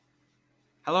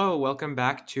Hello, welcome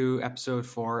back to episode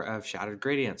 4 of Shattered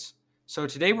Gradients. So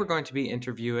today we're going to be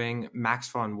interviewing Max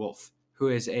von Wolf, who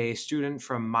is a student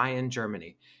from Mayen,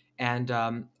 Germany. And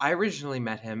I originally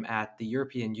met him at the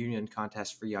European Union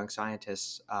Contest for Young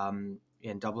Scientists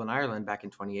in Dublin, Ireland back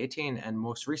in 2018. And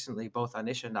most recently, both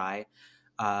Anish and I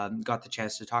got the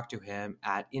chance to talk to him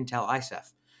at Intel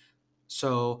ICEF.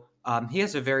 So he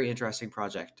has a very interesting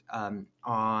project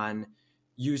on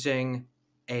using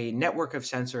a network of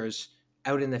sensors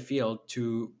out in the field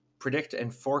to predict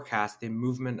and forecast the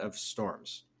movement of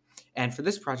storms. And for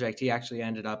this project, he actually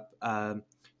ended up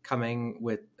coming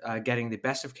with getting the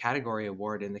Best of Category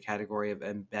award in the category of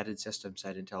embedded systems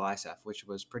at Intel ICEF, which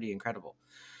was pretty incredible.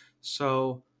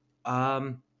 So,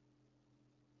 um,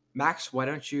 Max, why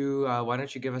don't you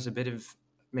give us a bit of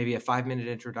maybe a 5 minute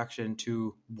introduction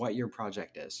to what your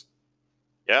project is?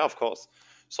 Yeah, of course.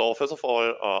 So first of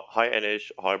all, hi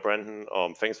Anish, hi Brandon.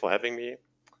 Thanks for having me.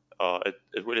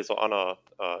 It really is an honor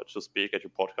to speak at your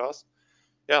podcast.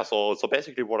 Yeah. So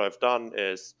basically, what I've done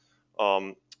is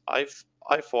um, I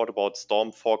thought about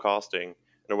storm forecasting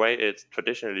in a way it's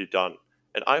traditionally done,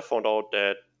 and I found out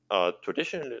that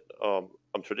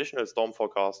traditional storm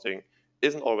forecasting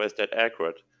isn't always that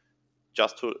accurate,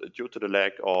 due to the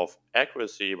lack of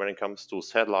accuracy when it comes to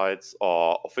satellites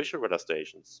or official weather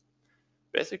stations.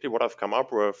 Basically what I've come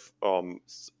up with,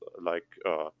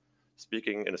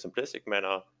 speaking in a simplistic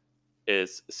manner,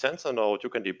 is a sensor node you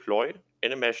can deploy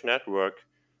in a mesh network,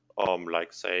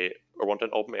 like say around an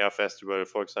open air festival,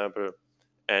 for example.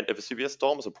 And if a severe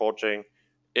storm is approaching,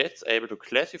 it's able to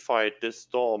classify this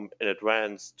storm in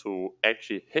advance to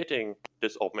actually hitting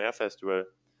this open air festival.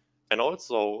 And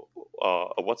also,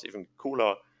 what's even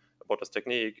cooler about this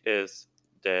technique is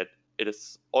that it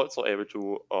is also able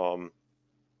to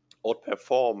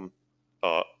outperform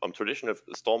traditional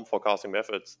storm forecasting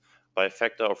methods by a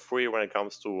factor of 3 when it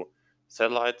comes to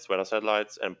weather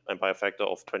satellites, and by a factor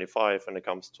of 25 when it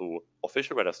comes to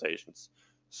official weather stations.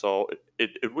 So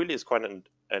it really is quite an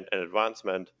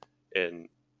advancement in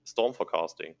storm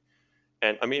forecasting.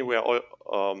 And I mean, we are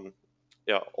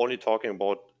only talking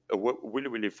about a really,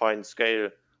 really fine scale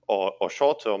or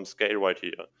short term scale right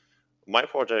here. My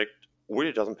project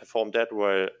really doesn't perform that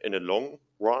well in a long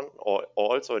run, or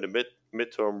also in a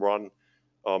midterm run.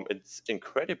 It's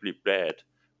incredibly bad.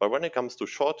 But when it comes to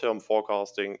short term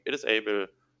forecasting, it is able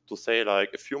to say like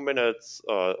a few minutes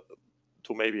to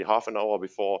maybe half an hour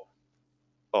before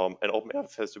an open air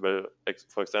festival,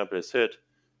 for example, is hit,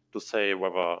 to say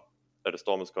whether the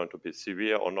storm is going to be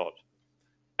severe or not.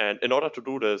 And in order to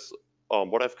do this,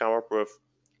 what I've come up with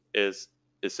is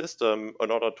a system in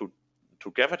order to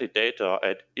gather the data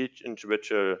at each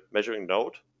individual measuring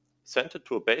node, send it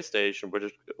to a base station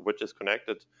which is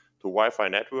connected to Wi-Fi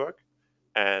network,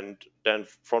 and then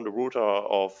from the router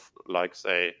of, like,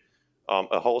 say,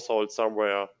 a household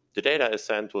somewhere, the data is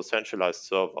sent to a centralized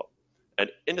server.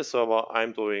 And in the server,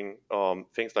 I'm doing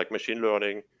things like machine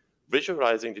learning,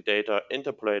 visualizing the data,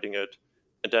 interpolating it,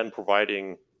 and then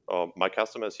providing my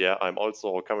customers. Yeah, I'm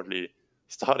also currently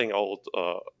starting out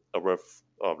with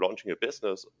launching a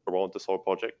business around this whole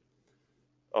project,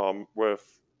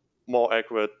 with more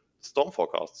accurate storm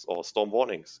forecasts or storm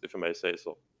warnings, if you may say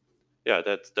so. Yeah,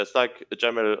 that's like a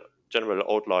general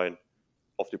outline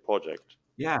of the project.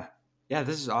 Yeah, yeah,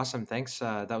 this is awesome. Thanks.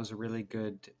 That was a really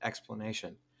good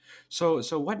explanation. So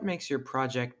what makes your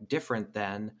project different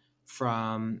then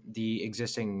from the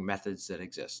existing methods that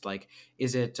exist? Like,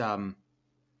 is it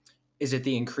is it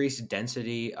the increased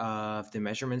density of the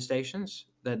measurement stations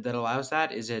that allows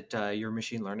that? Is it your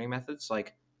machine learning methods?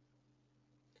 Like,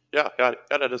 Yeah,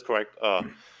 that is correct.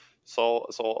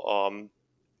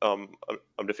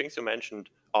 The things you mentioned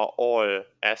are all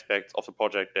aspects of the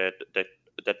project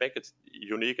that make it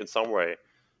unique in some way.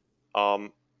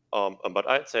 Um, but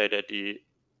I'd say that the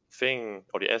thing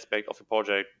or the aspect of the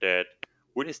project that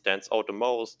really stands out the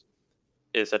most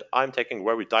is that I'm taking a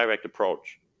very direct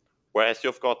approach. Whereas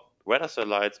you've got weather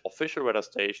satellites, official weather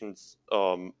stations,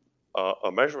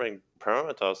 measuring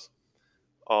parameters,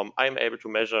 I'm able to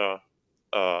measure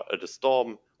the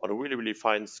storm on a really, really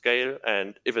fine scale.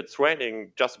 And if it's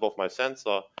raining just above my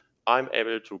sensor, I'm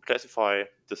able to classify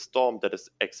the storm that is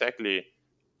exactly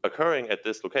occurring at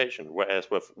this location. Whereas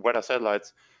with weather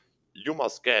satellites, you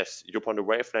must guess upon the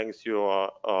wavelengths you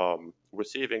are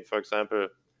receiving, for example,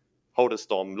 how the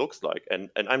storm looks like. And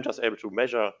I'm just able to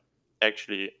measure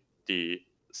actually the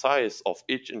size of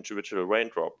each individual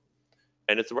raindrop.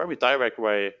 And it's a very direct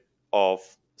way of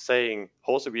saying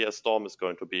how severe a storm is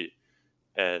going to be.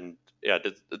 And yeah,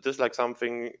 this is like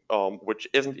something which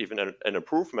isn't even an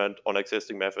improvement on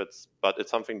existing methods, but it's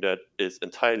something that is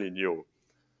entirely new.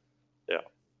 Yeah.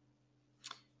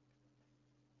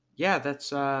 Yeah, that's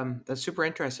super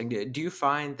interesting. Do you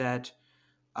find that?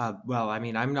 Well, I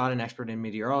mean, I'm not an expert in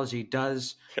meteorology.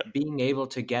 Does being able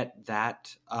to get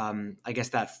that, I guess,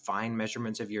 that fine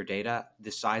measurements of your data,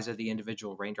 the size of the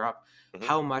individual raindrop, Mhm.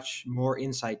 how much more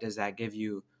insight does that give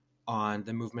you on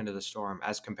the movement of the storm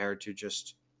as compared to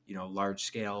just large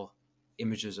scale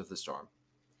images of the storm?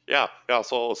 Yeah.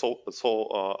 So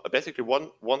basically,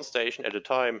 one station at a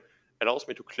time allows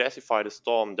me to classify the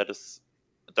storm that is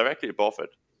directly above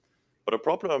it. But the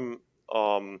problem,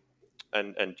 and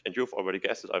you've already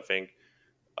guessed it, I think,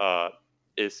 uh,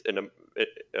 is in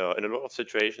a lot of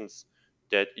situations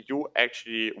that you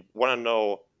actually want to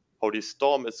know how the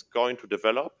storm is going to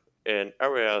develop in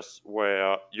areas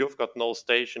where you've got no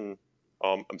station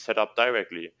set up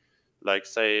directly, like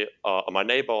say my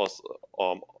neighbors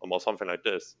or something like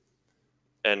this.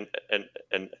 And and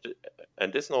and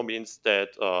and this now means that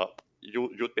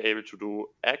you'd be able to do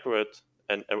accurate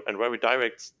and very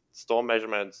direct storm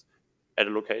measurements at a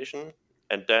location,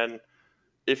 and then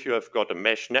if you have got a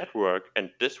mesh network,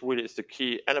 and this really is the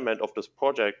key element of this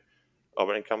project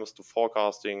when it comes to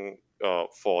forecasting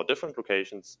for different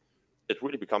locations, it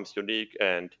really becomes unique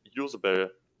and usable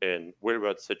in real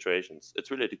world situations. It's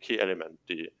really the key element,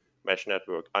 the mesh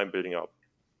network I'm building up.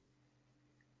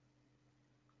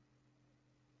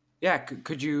 Yeah,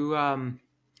 could you,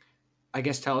 I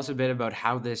guess, tell us a bit about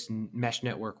how this mesh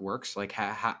network works? Like,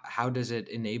 how does it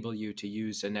enable you to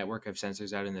use a network of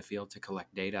sensors out in the field to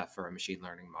collect data for a machine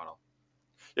learning model?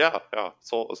 Yeah.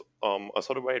 So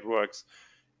the way it works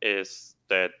is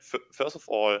that first of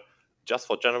all, just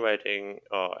for generating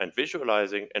and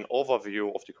visualizing an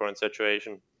overview of the current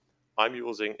situation, I'm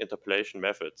using interpolation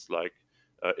methods like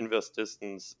inverse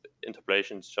distance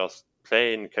interpolations, just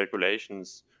plain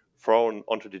calculations thrown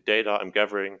onto the data I'm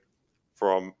gathering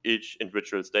from each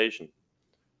individual station.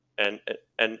 And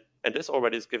and this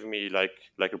already is giving me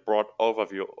like a broad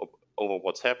overview over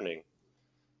what's happening.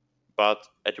 But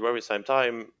at the very same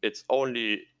time, it's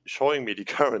only showing me the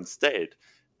current state,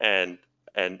 and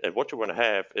and what you want to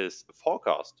have is a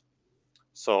forecast.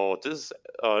 So this is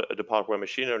the part where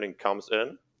machine learning comes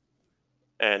in,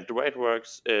 and the way it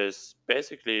works is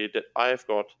basically that I've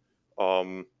got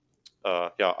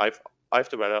yeah, I've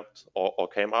developed or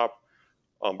came up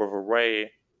with a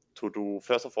way to do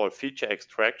first of all feature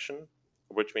extraction,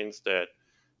 which means that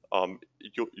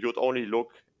you'd only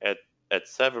look at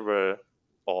several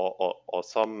or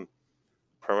some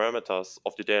parameters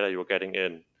of the data you're getting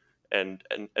in, and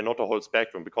not the whole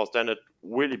spectrum, because then it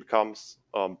really becomes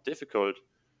difficult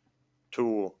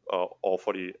to or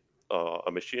for the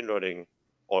a machine learning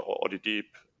or the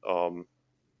deep um,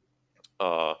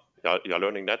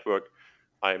 learning network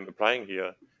I'm applying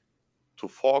here to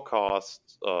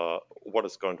forecast what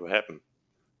is going to happen.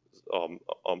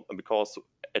 Because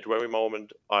at the very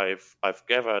moment I've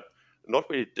gathered not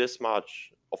really this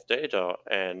much of data,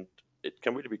 and it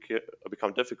can really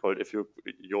become difficult if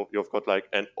you've got like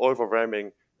an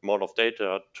overwhelming amount of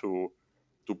data to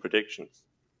do predictions.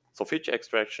 So feature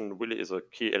extraction really is a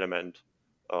key element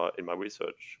in my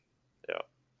research. Yeah.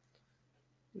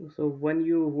 So when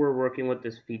you were working with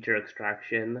this feature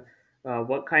extraction,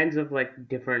 what kinds of like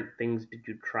different things did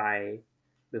you try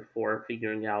before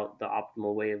figuring out the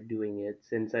optimal way of doing it?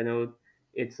 Since I know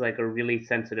it's like a really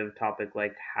sensitive topic,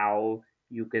 like how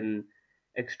you can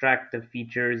extract the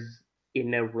features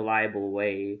in a reliable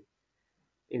way,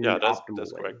 in Yeah, an that's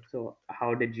optimal way. correct. So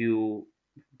how did you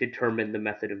determine the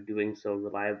method of doing so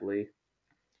reliably?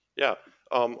 Yeah.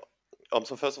 Um,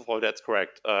 so first of all, that's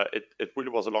correct. It really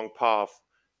was a long path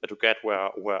to get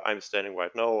where I'm standing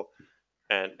right now.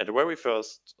 And the very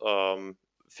first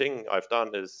thing I've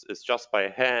done is just by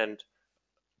hand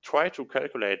try to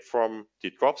calculate from the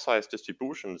drop size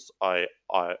distributions I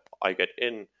get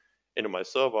into my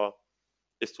server,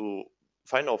 is to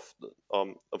find out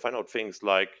find out things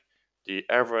like the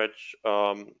average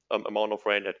amount of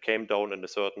rain that came down in a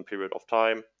certain period of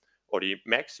time, or the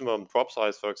maximum drop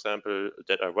size, for example,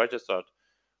 that I registered,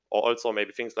 or also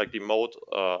maybe things like the mode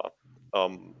of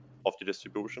the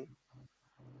distribution.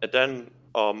 And then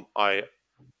I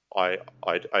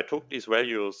took these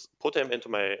values, put them into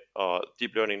my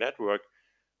deep learning network,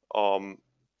 um,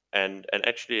 and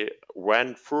actually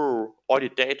ran through all the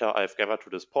data I've gathered to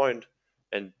this point,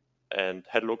 and and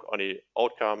had a look on the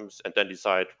outcomes, and then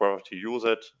decide whether to use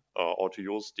it or to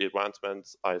use the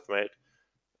advancements I've made,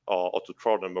 or to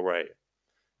throw them away.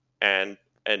 And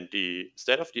the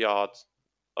state of the art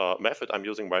method I'm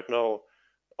using right now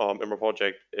in my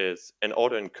project is an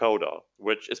autoencoder,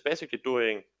 which is basically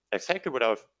doing exactly what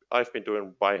I've been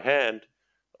doing by hand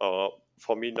uh,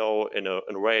 for me now in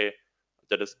a way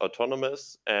that is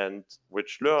autonomous, and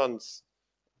which learns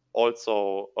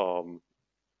also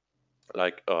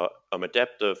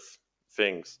adaptive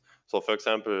things. So, for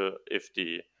example, if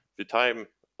the time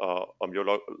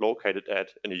you're located at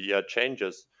in a year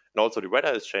changes, and also the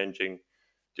weather is changing,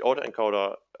 the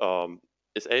autoencoder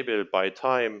is able by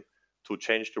time to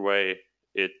change the way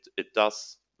it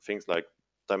does things like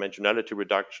dimensionality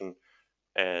reduction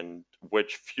and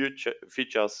which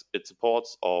features it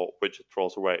supports or which it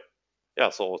throws away. Yeah,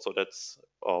 so that's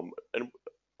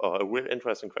a real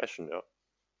interesting question. Yeah.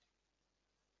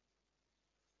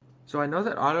 So I know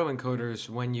that autoencoders,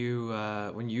 when you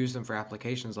use them for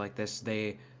applications like this,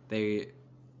 they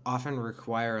often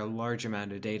require a large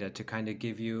amount of data to kind of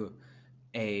give you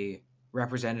a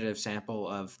representative sample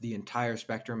of the entire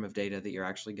spectrum of data that you're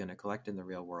actually going to collect in the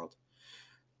real world.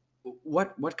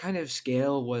 What kind of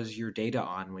scale was your data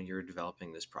on when you were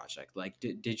developing this project? Like,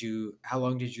 did you how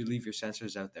long did you leave your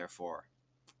sensors out there for?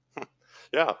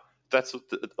 Yeah, that's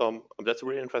a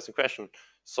really interesting question.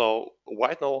 So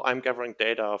right now I'm gathering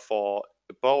data for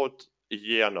about a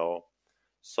year now.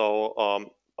 So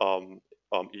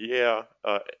a year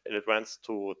in advance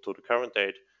to the current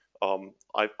date,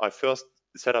 I first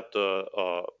set up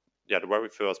the very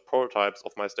first prototypes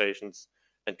of my stations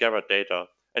and gathered data.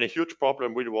 And a huge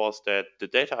problem really was that the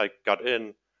data I got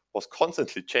in was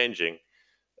constantly changing,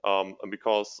 and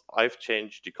because I've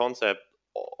changed the concept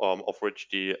of which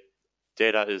the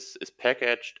data is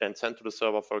packaged and sent to the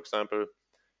server, for example.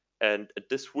 And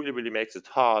this really makes it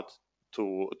hard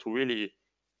to really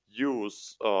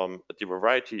use the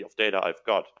variety of data I've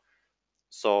got.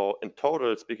 So in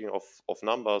total, speaking of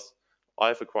numbers,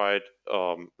 I've acquired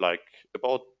like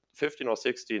about 15 or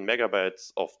 16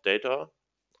 megabytes of data.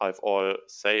 I've all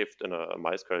saved in a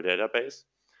MySQL database,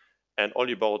 and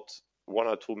only about 1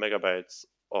 or 2 megabytes,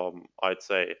 I'd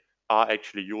say, are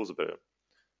actually usable.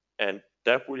 And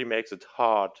that really makes it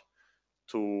hard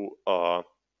to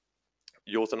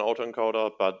use an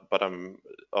autoencoder, but I'm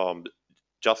um,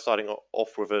 just starting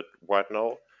off with it right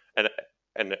now, and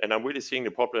and I'm really seeing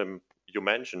the problem you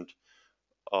mentioned.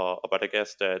 But I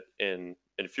guess that in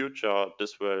future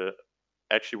this will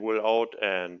actually roll out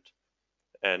and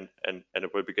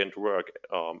it will begin to work.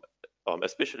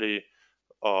 Especially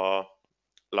uh,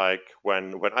 like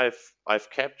when I've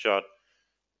captured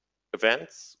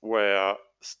events where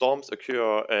storms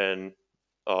occur in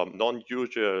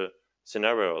non-usual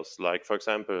scenarios, like for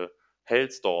example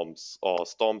hailstorms or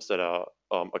storms that are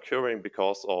occurring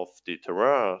because of the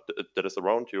terrain that is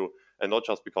around you, and not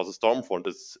just because the storm front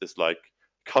is like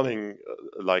coming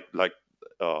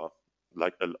uh,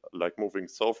 like moving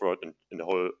southward in the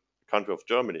whole country of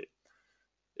Germany.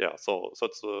 Yeah, so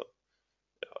it's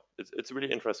a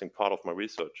really interesting part of my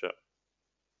research. Yeah.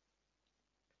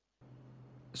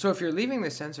 So if you're leaving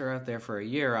the sensor out there for a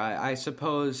year, I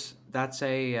suppose that's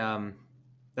a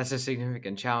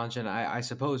significant challenge, and I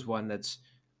suppose one that's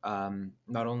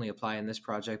not only apply in this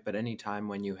project, but any time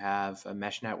when you have a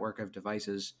mesh network of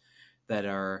devices that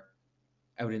are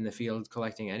out in the field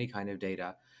collecting any kind of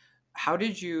data. How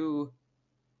did you,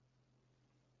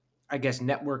 I guess,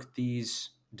 network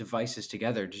these devices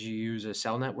together? Did you use a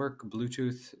cell network,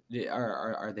 Bluetooth?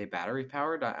 Are they battery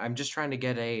powered? I'm just trying to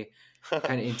get a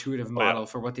kind of intuitive Oh yeah. model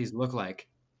for what these look like.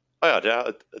 Oh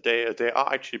yeah, they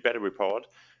are actually battery powered,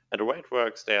 and the way it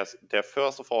works, they're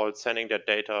first of all sending their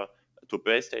data to a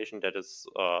base station that is,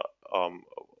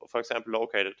 for example,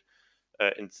 located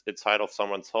inside of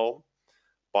someone's home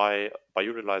by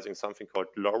utilizing something called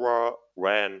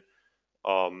LoRaWAN.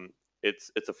 Um,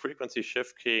 it's a frequency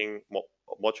shift keying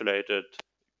modulated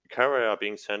carrier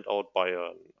being sent out by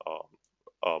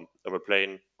a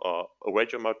plane, a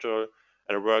radio module,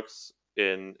 and it works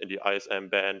in the ISM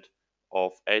band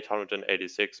of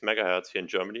 886 megahertz here in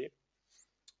Germany.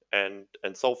 And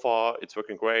so far it's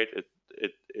working great.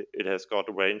 It has got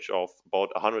a range of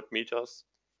about 100 meters,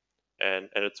 and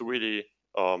it's a really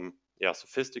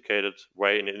sophisticated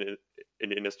way in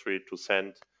the industry to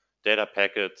send data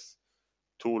packets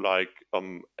to like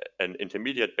an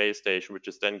intermediate base station, which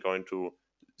is then going to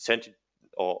send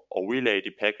or relay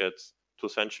the packets to a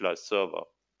centralized server.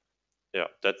 Yeah,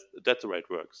 that's the way it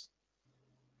works.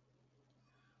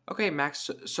 Okay, Max.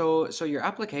 So your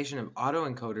application of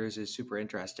autoencoders is super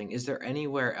interesting. Is there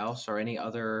anywhere else or any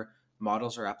other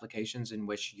models or applications in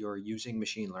which you're using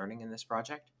machine learning in this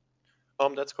project?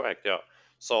 That's correct. Yeah.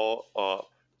 So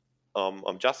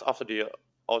just after the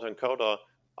autoencoder,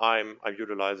 I'm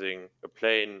utilizing a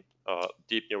plain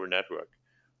deep neural network,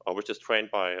 which is trained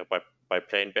by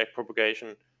plain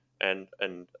backpropagation, and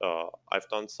I've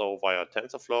done so via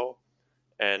TensorFlow,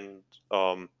 and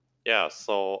yeah,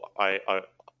 so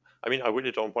I mean, I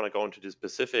really don't want to go into the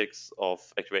specifics of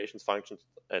activations functions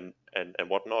and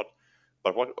whatnot,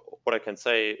 But what I can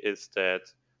say is that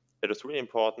it is really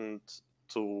important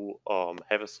to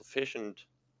have a sufficient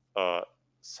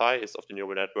size of the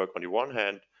neural network on the one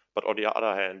hand, but on the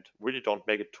other hand, really don't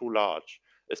make it too large,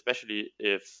 especially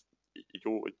if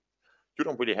you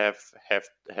don't really have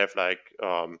like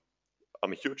a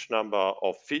huge number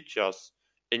of features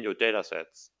in your data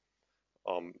sets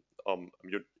um,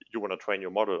 you want to train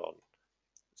your model on.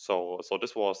 So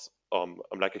this was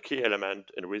like a key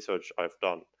element in research I've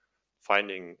done,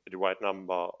 finding the right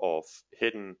number of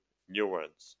hidden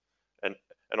neurons, and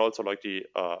also like the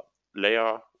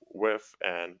layer width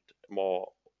and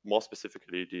more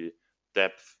specifically the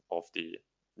depth of the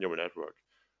neural network.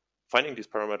 Finding these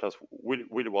parameters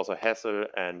really was a hassle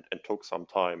and took some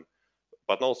time,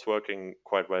 but now it's working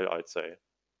quite well, I'd say.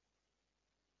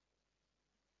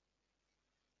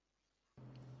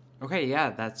 Okay, yeah,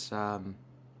 that's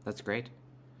great.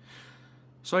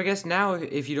 So I guess now,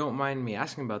 if you don't mind me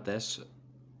asking about this,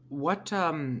 what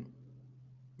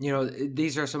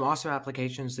these are some awesome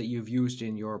applications that you've used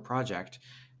in your project.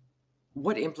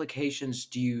 What implications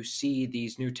do you see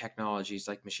these new technologies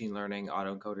like machine learning,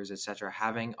 autoencoders, etc.,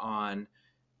 having on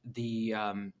the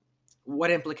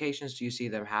what implications do you see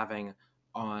them having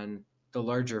on the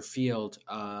larger field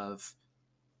of,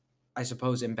 I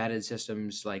suppose, embedded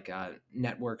systems like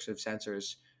networks of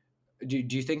sensors? Do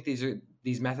you think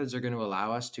these methods are going to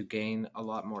allow us to gain a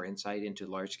lot more insight into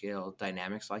large scale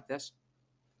dynamics like this?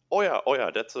 Oh yeah,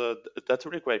 that's a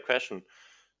really great question.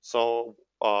 So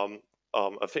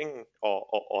a thing or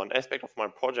an aspect of my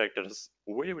project that is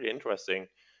really interesting,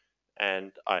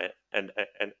 and and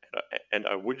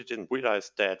I really didn't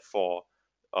realize that for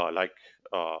uh, like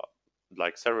uh,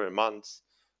 like several months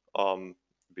um,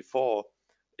 before,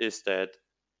 is that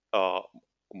uh,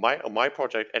 my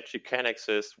project actually can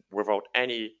exist without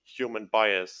any human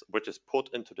bias which is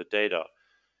put into the data.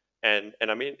 And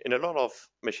I mean, in a lot of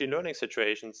machine learning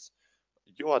situations,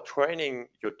 you are training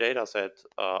your data set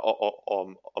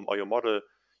or your model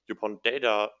upon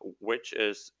data which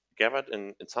is gathered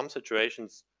in some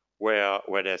situations where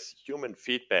there's human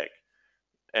feedback.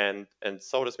 And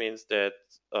so this means that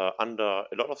under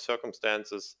a lot of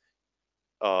circumstances,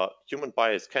 human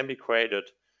bias can be created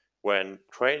when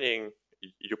training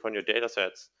upon your data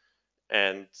sets,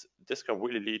 and this can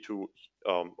really lead to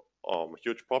um,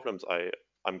 huge problems.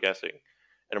 I'm guessing,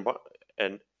 and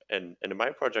and and in my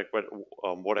project,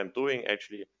 what I'm doing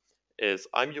actually is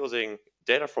I'm using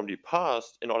data from the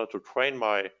past in order to train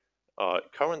my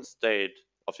current state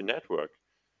of the network.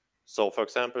 So, for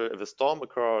example, if a storm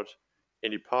occurred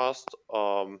in the past,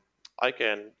 I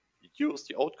can use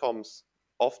the outcomes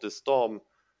of the storm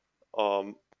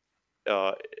um,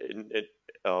 uh, in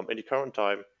the current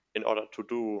time in order to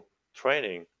do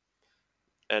training.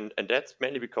 And that's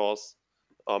mainly because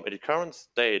in the current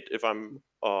state, if I'm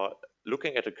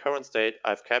looking at the current state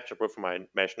I've captured with my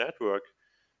mesh network,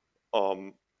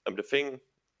 the thing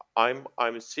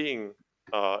I'm seeing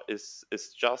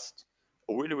is just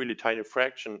a really tiny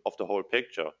fraction of the whole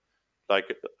picture, like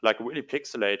a really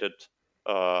pixelated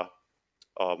uh,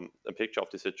 a picture of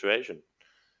the situation.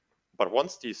 But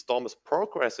once the storm is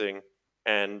progressing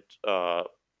and the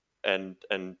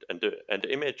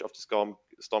image of the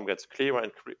storm gets clearer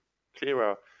and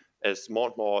clearer as more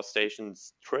and more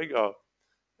stations trigger,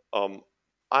 um,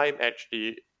 I'm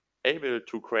actually able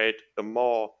to create a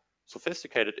more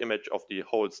sophisticated image of the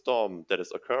whole storm that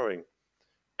is occurring,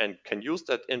 and can use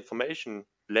that information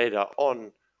later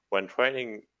on when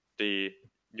training the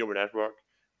neural network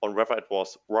on whether it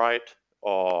was right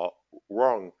or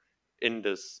wrong in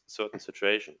this certain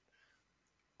situation,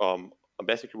 um,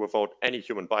 basically without any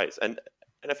human bias. And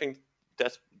I think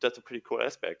that's a pretty cool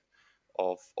aspect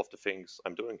of the things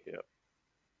I'm doing here.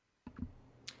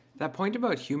 That point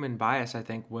about human bias, I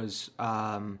think, was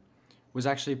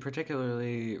actually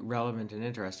particularly relevant and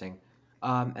interesting.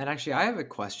 And actually, I have a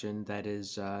question that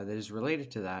is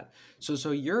related to that.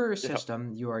 So your Yeah.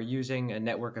 system, you are using a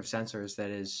network of sensors that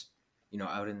is,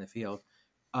 out in the field.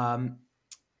 Um,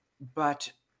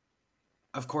 but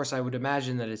of course, I would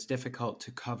imagine that it's difficult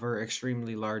to cover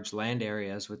extremely large land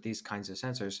areas with these kinds of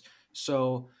sensors.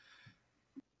 So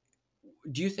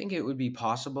do you think it would be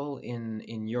possible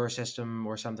in your system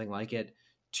or something like it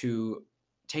to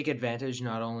take advantage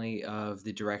not only of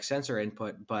the direct sensor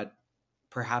input but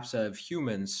perhaps of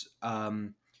humans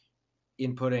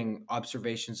inputting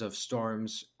observations of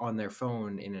storms on their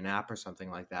phone in an app or something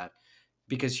like that,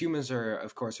 because humans are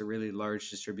of course a really large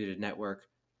distributed network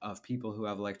of people who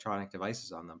have electronic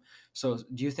devices on them? So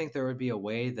do you think there would be a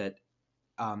way that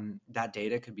that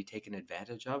data could be taken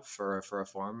advantage of for a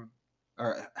form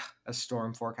or a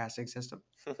storm forecasting system?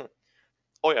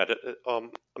 Oh yeah,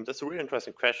 that's a really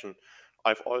interesting question.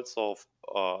 I've also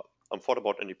thought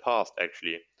about in the past,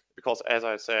 actually, because as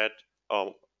I said,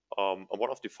 one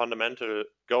of the fundamental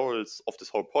goals of this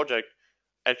whole project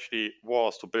actually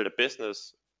was to build a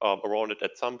business around it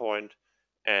at some point,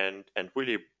 and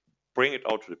really bring it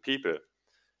out to the people.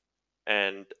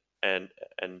 And and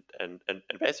and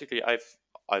basically,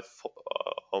 I've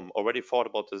already thought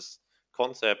about this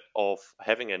concept of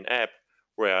having an app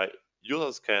where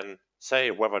users can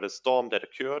say whether the storm that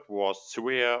occurred was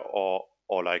severe or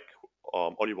like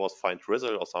only was fine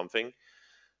drizzle or something.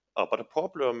 But the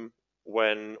problem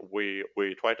when we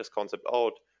tried this concept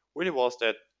out really was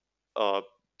that uh,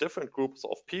 different groups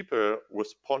of people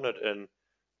responded in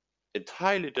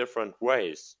entirely different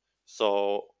ways.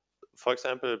 So, for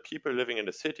example, people living in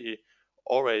the city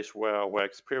always were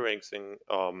experiencing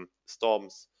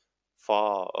storms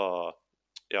far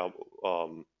yeah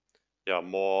um,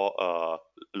 more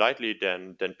lightly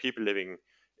than people living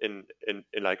in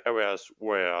like areas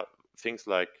where things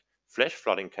like flash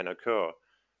flooding can occur,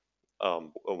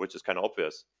 which is kind of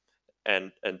obvious.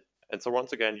 And and and so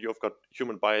once again, you've got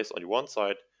human bias on the one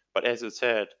side, but as you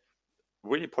said,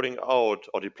 really putting out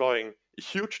or deploying a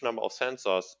huge number of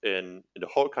sensors in the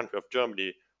whole country of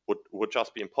Germany would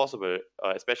just be impossible,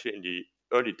 especially in the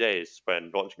early days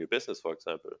when launching a business, for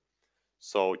example.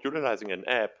 So utilizing an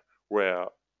app where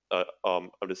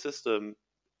the system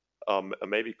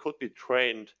maybe could be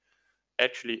trained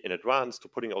actually in advance to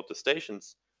putting out the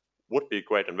stations would be a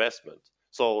great investment.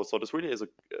 So this really is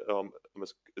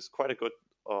quite a good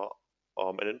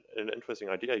and an interesting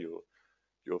idea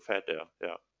you've had there.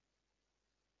 Yeah.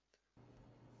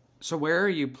 So where are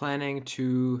you planning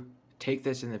to take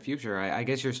this in the future? I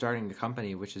guess you're starting the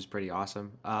company, which is pretty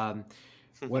awesome.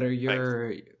 What are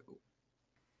Thanks.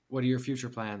 your future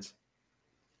plans?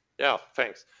 Yeah,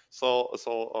 thanks.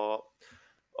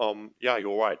 Yeah,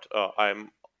 you're right.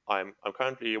 I'm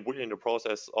currently really in the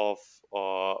process of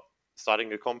uh,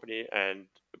 starting a company and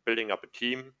building up a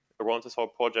team around this whole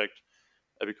project,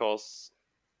 because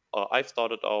I've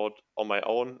started out on my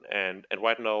own, and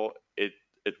right now it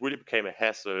really became a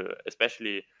hassle,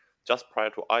 especially just prior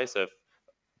to ISEF,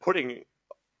 putting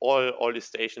all these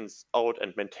stations out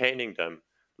and maintaining them.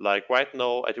 Like right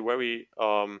now, at the very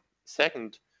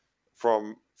second,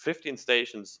 from 15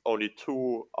 stations, only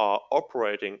two are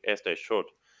operating as they should.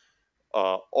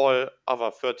 All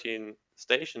other 13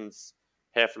 stations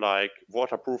have like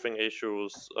waterproofing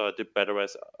issues, the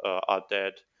batteries are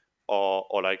dead, or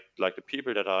like the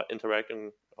people that are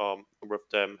interacting with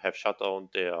them have shut down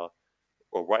their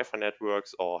or Wi-Fi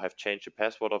networks or have changed the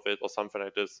password of it or something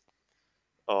like this.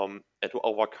 And to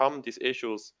overcome these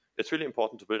issues, it's really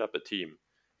important to build up a team.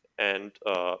 And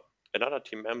another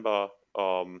team member,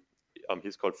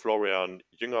 he's called Florian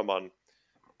Jüngermann.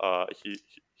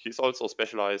 He's also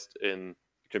specialized in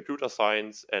computer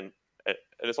science and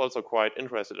is also quite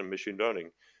interested in machine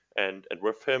learning. And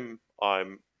with him,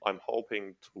 I'm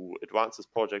hoping to advance this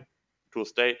project to a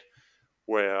state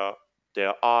where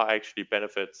there are actually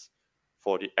benefits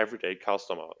for the everyday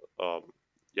customer, um,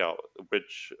 yeah,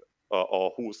 which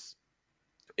or who's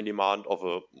in demand of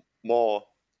a more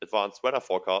advanced weather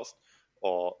forecast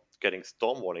or getting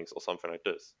storm warnings or something like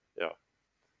this. Yeah.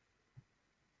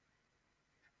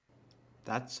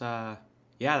 That's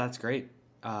yeah, that's great.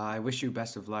 I wish you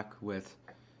best of luck with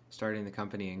starting the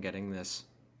company and getting this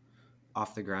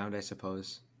off the ground, I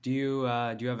suppose. Do you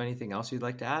have anything else you'd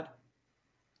like to add?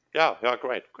 Yeah,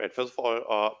 great. First of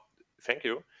all, thank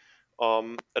you.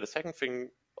 The second thing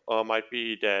might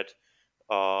be that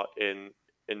uh, in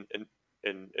in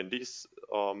in in these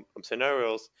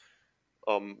scenarios,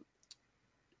 um,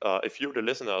 if you, the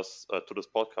listeners to this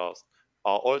podcast,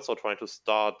 are also trying to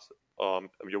start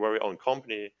your very own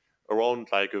company around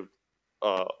like a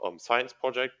science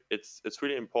project, it's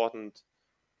really important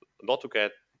not to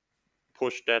get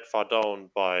pushed that far down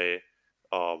by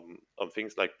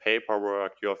things like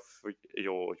paperwork you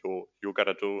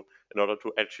gotta do in order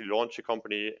to actually launch a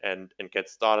company and get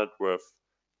started with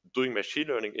doing machine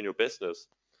learning in your business,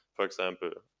 for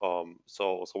example.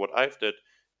 So what I've did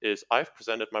is I've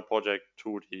presented my project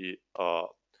to the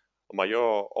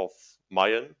mayor of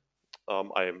Mayen.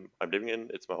 I'm living in,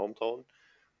 it's my hometown,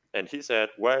 and he said,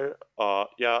 "Well,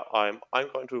 yeah, I'm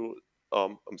going to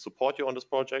support you on this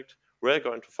project. We're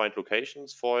going to find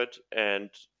locations for it, and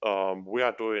we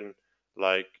are doing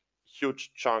like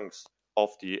huge chunks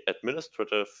of the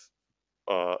administrative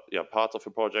parts of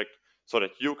the project, so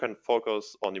that you can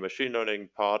focus on the machine learning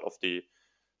part of the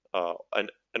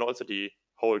and also the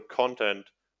whole content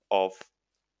of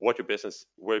what your business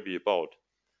will be about."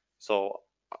 So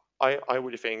I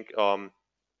really think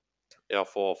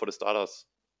for the starters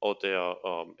out there,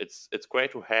 it's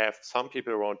great to have some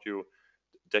people around you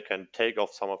they can take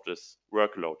off some of this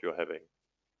workload you're having.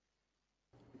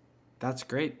 That's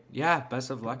great. Yeah, best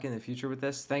of luck in the future with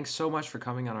this. Thanks so much for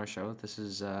coming on our show. This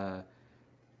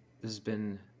has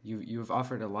been you've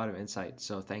offered a lot of insight,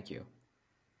 so thank you.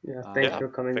 Yeah, thanks Yeah, for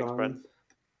coming thanks, on. Brent.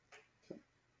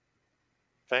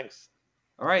 Thanks.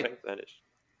 All right. Thanks,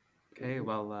 Anish. Okay,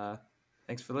 well,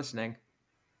 thanks for listening.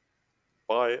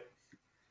 Bye.